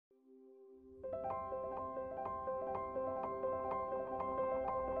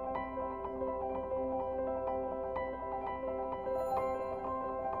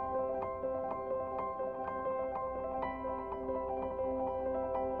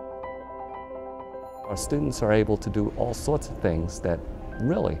Our students are able to do all sorts of things that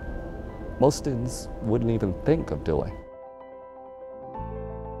really most students wouldn't even think of doing.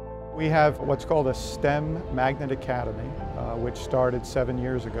 We have what's called a STEM Magnet Academy, which started 7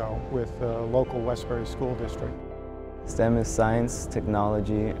 years ago with the local Westbury School District. STEM is science,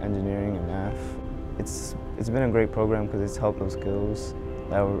 technology, engineering, and math. It's been a great program because it's helped those skills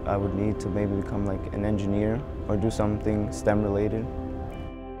that I would need to maybe become like an engineer or do something STEM related.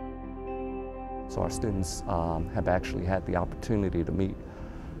 So our students have actually had the opportunity to meet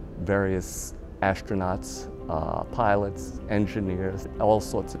various astronauts, pilots, engineers, all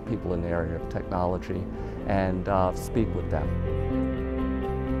sorts of people in the area of technology, and speak with them.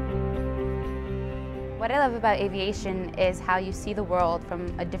 What I love about aviation is how you see the world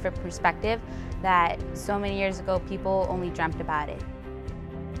from a different perspective that so many years ago people only dreamt about it.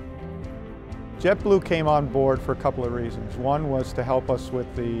 JetBlue came on board for a couple of reasons. One was to help us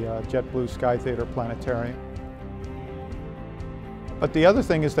with the JetBlue Sky Theater Planetarium. But the other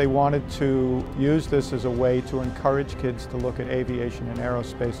thing is they wanted to use this as a way to encourage kids to look at aviation and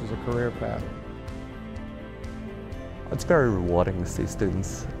aerospace as a career path. It's very rewarding to see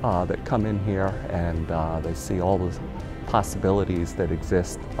students that come in here and they see all the possibilities that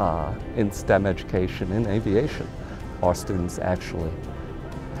exist in STEM education in aviation. Our students actually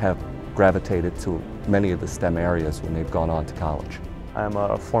have gravitated to many of the STEM areas when they've gone on to college. I'm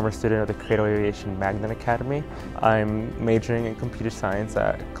a former student of the Cradle Aviation Magnet Academy. I'm majoring in computer science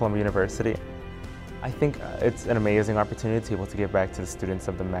at Columbia University. I think it's an amazing opportunity to be able to give back to the students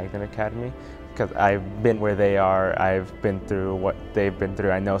of the Magnet Academy because I've been where they are, I've been through what they've been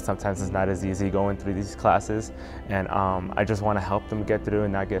through. I know sometimes it's not as easy going through these classes, and I just want to help them get through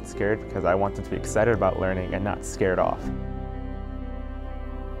and not get scared because I want them to be excited about learning and not scared off.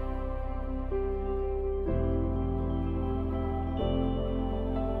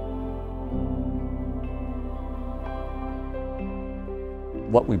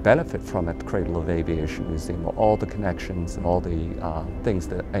 What we benefit from at the Cradle of Aviation Museum are all the connections and all the things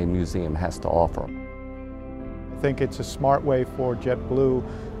that a museum has to offer. I think it's a smart way for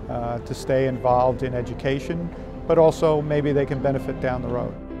JetBlue to stay involved in education, but also maybe they can benefit down the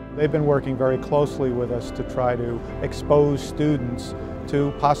road. They've been working very closely with us to try to expose students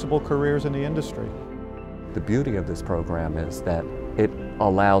to possible careers in the industry. The beauty of this program is that it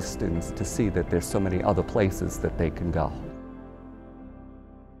allows students to see that there's so many other places that they can go.